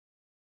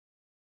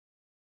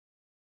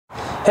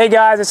Hey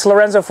guys, it's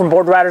Lorenzo from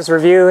Board Riders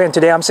Review, and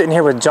today I'm sitting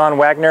here with Jon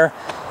Wegener.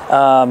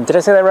 Did I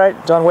say that right?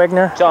 Jon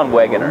Wegener? Jon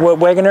Wegener.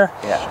 Wegener?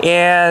 Yeah.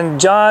 And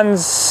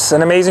Jon's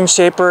an amazing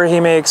shaper.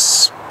 He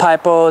makes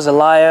Pipos,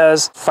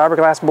 Elias,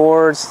 fiberglass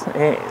boards.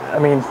 I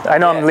mean, I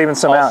know I'm leaving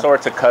some out. All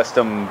sorts of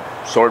custom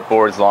short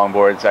boards, long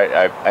boards.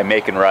 I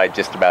make and ride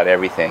just about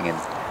everything, and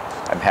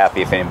I'm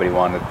happy if anybody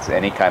wanted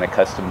any kind of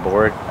custom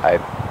board. I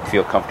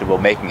feel comfortable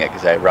making it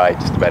because I ride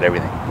just about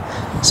everything.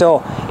 So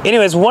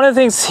anyways, one of the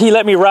things he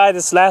let me ride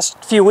this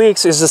last few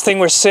weeks is this thing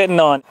we're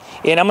sitting on.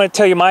 And I'm going to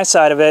tell you my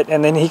side of it,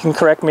 and then he can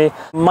correct me.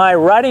 My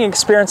riding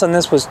experience on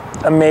this was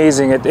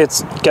amazing.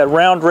 It's got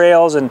round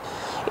rails and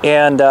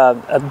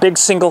a big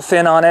single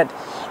fin on it.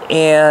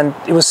 And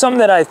it was something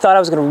that I thought I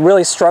was going to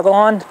really struggle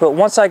on. But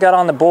once I got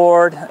on the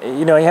board,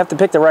 you know, you have to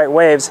pick the right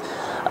waves.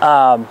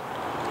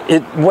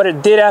 What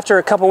it did after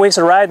a couple weeks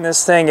of riding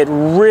this thing, it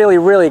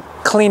really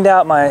cleaned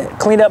up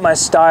my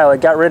style.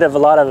 It got rid of a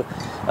lot of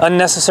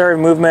unnecessary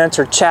movements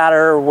or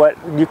chatter, or what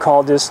you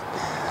call just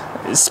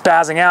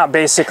spazzing out,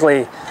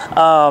 basically.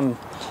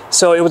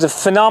 So it was a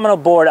phenomenal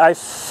board. I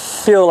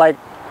feel like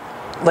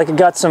it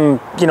got some,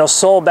 you know,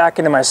 soul back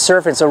into my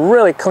surfing. So it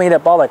really cleaned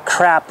up all the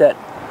crap that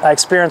I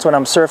experience when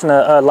I'm surfing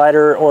a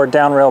lighter or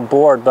downrail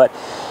board. But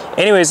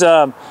anyways,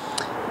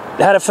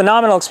 had a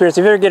phenomenal experience.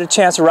 If you ever get a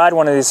chance to ride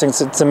one of these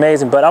things, it's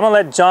amazing. But I'm gonna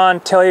let Jon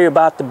tell you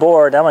about the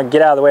board. I'm gonna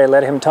get out of the way and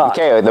let him talk.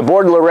 Okay, the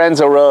board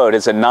Lorenzo rode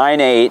is a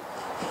 9/8,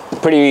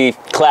 pretty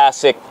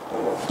classic,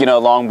 you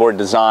know, longboard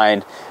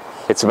design.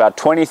 It's about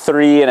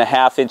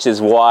 23.5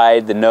 inches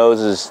wide. The nose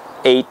is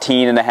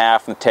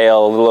 18.5, and the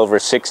tail a little over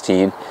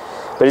 16.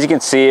 But as you can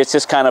see, it's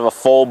just kind of a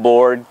full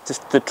board,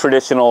 just the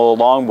traditional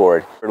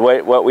longboard.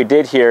 What we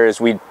did here is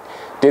we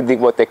did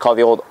what they call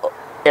the old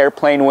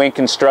airplane wing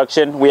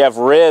construction. We have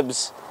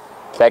ribs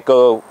that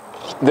go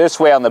this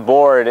way on the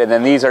board, and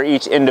then these are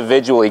each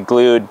individually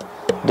glued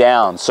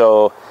down.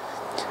 So,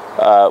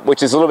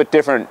 which is a little bit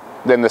different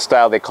than the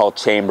style they call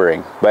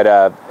chambering. But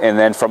and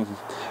then from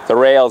the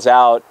rails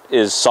out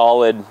is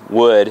solid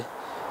wood,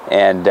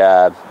 and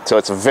so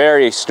it's a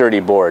very sturdy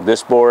board.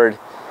 This board,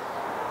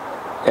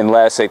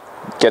 unless it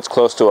gets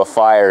close to a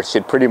fire,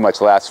 should pretty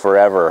much last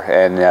forever.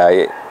 And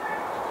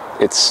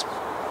it's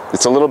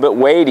a little bit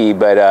weighty,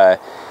 but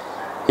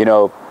you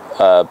know,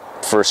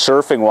 for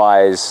surfing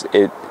wise,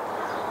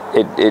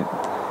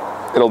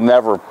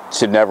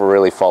 should never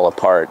really fall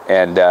apart.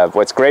 And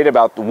what's great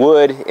about the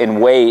wood in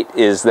weight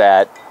is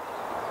that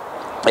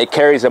it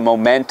carries a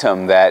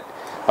momentum that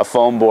a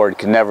foam board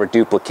can never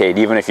duplicate.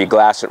 Even if you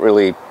glass it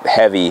really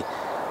heavy,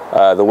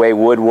 the way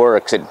wood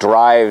works, it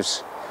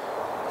drives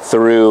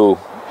through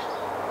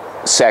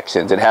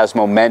sections. It has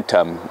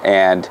momentum,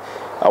 and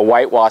a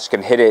whitewash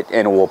can hit it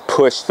and it will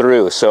push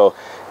through. So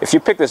if you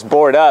pick this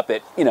board up,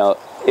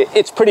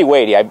 it's pretty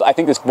weighty. I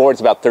think this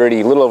board's about a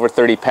little over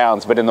 30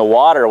 pounds, but in the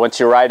water, once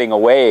you're riding a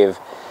wave,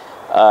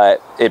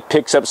 it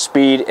picks up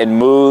speed and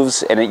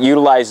moves, and it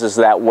utilizes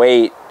that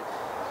weight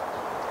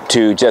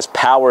to just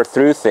power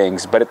through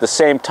things. But at the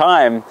same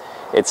time,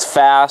 it's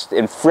fast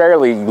and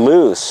fairly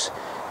loose.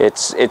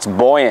 It's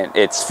buoyant,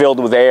 it's filled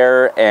with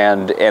air,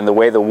 and the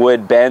way the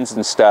wood bends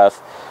and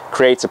stuff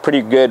creates a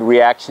pretty good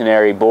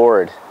reactionary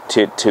board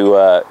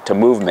to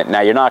movement.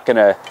 Now, you're not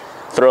gonna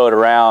throw it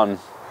around,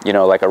 you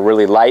know, like a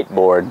really light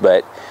board,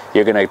 but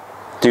you're gonna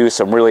do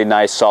some really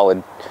nice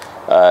solid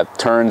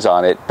turns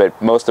on it.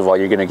 But most of all,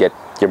 you're gonna get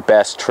your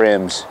best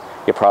trims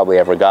you probably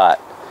ever got.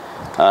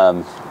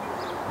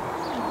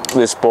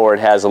 This board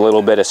has a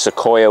little bit of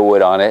sequoia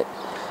wood on it.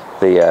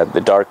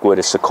 The dark wood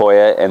is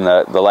sequoia, and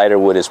the lighter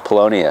wood is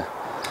paulownia.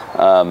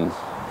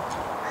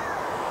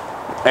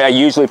 I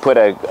usually put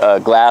a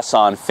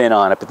glass-on fin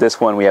on it, but this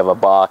one we have a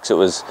box.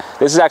 This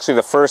is actually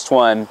the first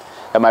one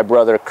that my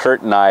brother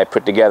Kurt and I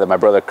put together. My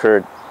brother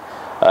Kurt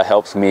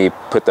helps me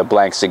put the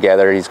blanks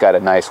together. He's got a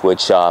nice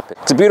wood shop.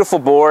 It's a beautiful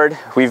board.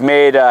 We've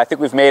made, I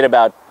think we've made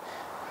about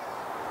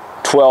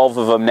 12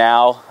 of them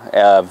now,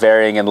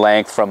 varying in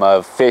length from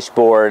a fish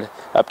board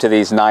up to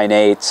these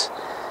 9/8s.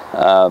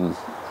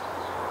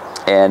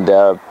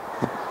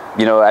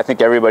 You know, I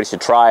think everybody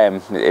should try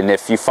them. And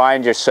if you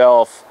find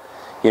yourself,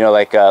 you know,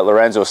 like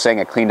Lorenzo was saying,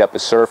 it cleaned up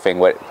his surfing.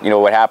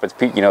 What happens,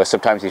 you know,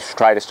 sometimes you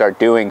try to start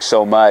doing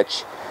so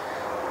much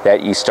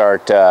that you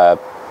start,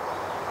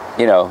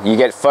 you know, you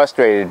get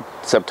frustrated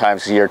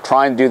sometimes because you're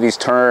trying to do these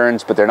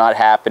turns, but they're not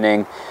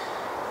happening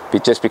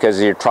just because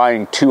you're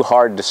trying too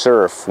hard to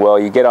surf. Well,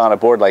 you get on a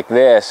board like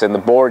this, and the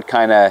board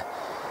kind of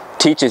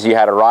teaches you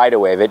how to ride a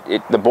wave.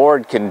 The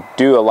board can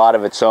do a lot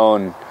of its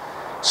own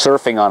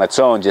surfing on its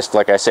own, just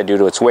like I said, due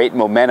to its weight and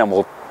momentum,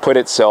 will put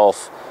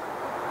itself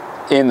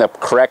in the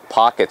correct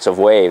pockets of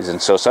waves. And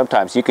so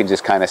sometimes you can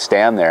just kind of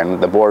stand there, and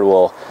the board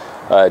will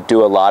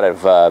do a lot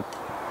of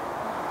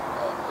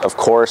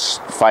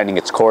course, finding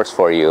its course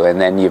for you. And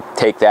then you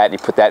take that and you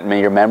put that in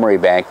your memory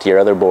bank to your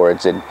other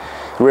boards, and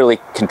it really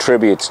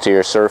contributes to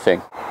your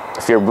surfing.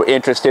 If you're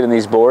interested in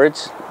these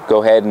boards,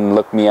 go ahead and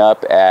look me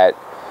up at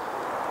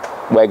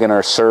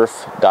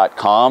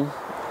wegenersurf.com,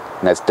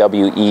 and that's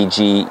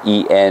WEGENER.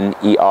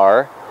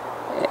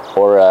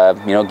 or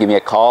you know, give me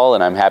a call,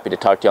 and I'm happy to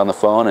talk to you on the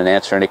phone and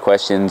answer any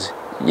questions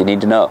you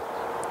need to know.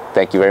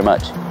 Thank you very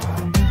much.